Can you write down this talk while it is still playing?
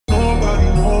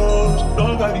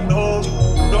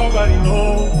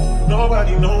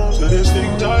Nobody knows that this thing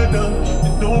died down,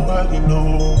 and nobody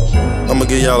knows. I'ma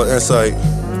give y'all an insight.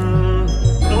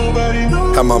 Nobody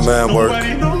knows how my mind work.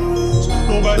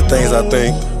 The things I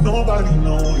think. Nobody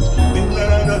knows.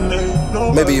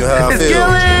 Maybe you how I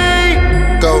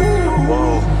feel. Go.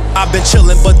 I've been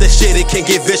chillin', but this shit, it can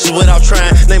get vicious without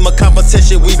trying. Name a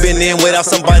competition we been in without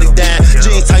somebody dying.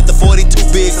 Jeans tight, the 42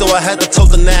 big, so I had to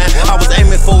tote the 9. I was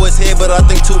aiming for his head, but I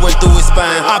think 2 went through his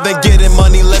spine. I've been getting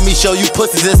money, let me show you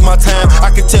pussies, it's my time.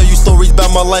 I can tell you stories about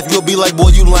my life, you'll be like,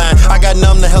 boy, you lying. I got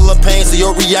numb to hella pain, so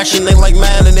your reaction ain't like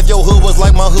mine. And if your hood was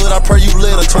like my hood, I pray you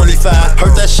lit a 25.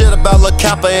 Heard that shit about La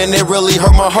Kappa, and it really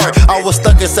hurt my heart. I was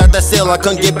stuck inside that cell, I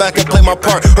couldn't get back and play my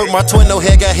part. Hurt my twin, no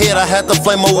head got hit, I had to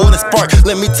flame my wood and spark.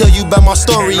 Let me tell you about my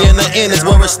story, and the end is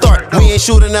where it start. We ain't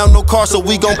shooting out no car, so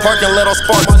we gon' park and let our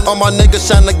sparks. All my niggas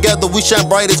shine together, we shine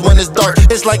brightest when it's dark.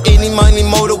 It's like any money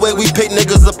motorway, we pick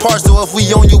niggas apart. So if we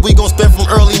on you, we gon' spend from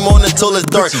early morning till it's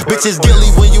dark. Bitches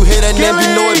Gilly, when you hear that name, you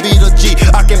know it be the G.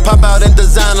 I can pop out in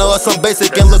designer or some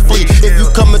basic and look fleet. If you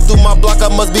coming through my block,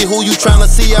 I must be who you tryna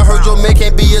see. I heard your man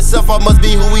can't be yourself, I must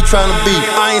be who we tryna be.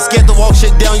 I ain't scared to walk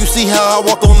shit down, you see how I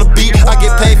walk on the beat. I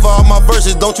get paid for all my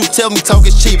verses, don't you tell me talk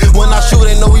is cheap. When I shoot,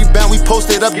 ain't no rebound, we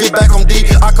posted up, get back on D.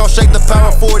 I call shake the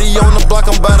power 40 on the block,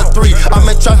 I'm by the 3. I'm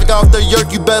in traffic out the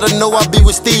yerk, you better know I be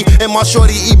with Steve. And my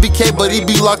shorty EBK, but he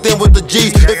be locked in with the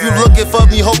G's. If you looking for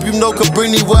me, hope you know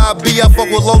Cabrini where I be. I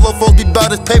fuck with Lolo, folks be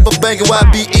bout his paper banking where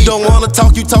I be. Don't wanna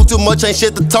talk, you talk too much, ain't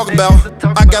shit to talk about.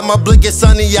 I got my blick, it's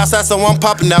sunny outside, so I'm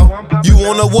popping out. You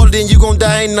want the water, then you gon'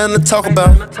 die, ain't nothing to talk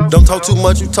about. Don't talk too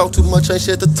much, you talk too much, ain't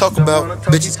shit to talk about.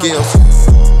 Bitches Gills.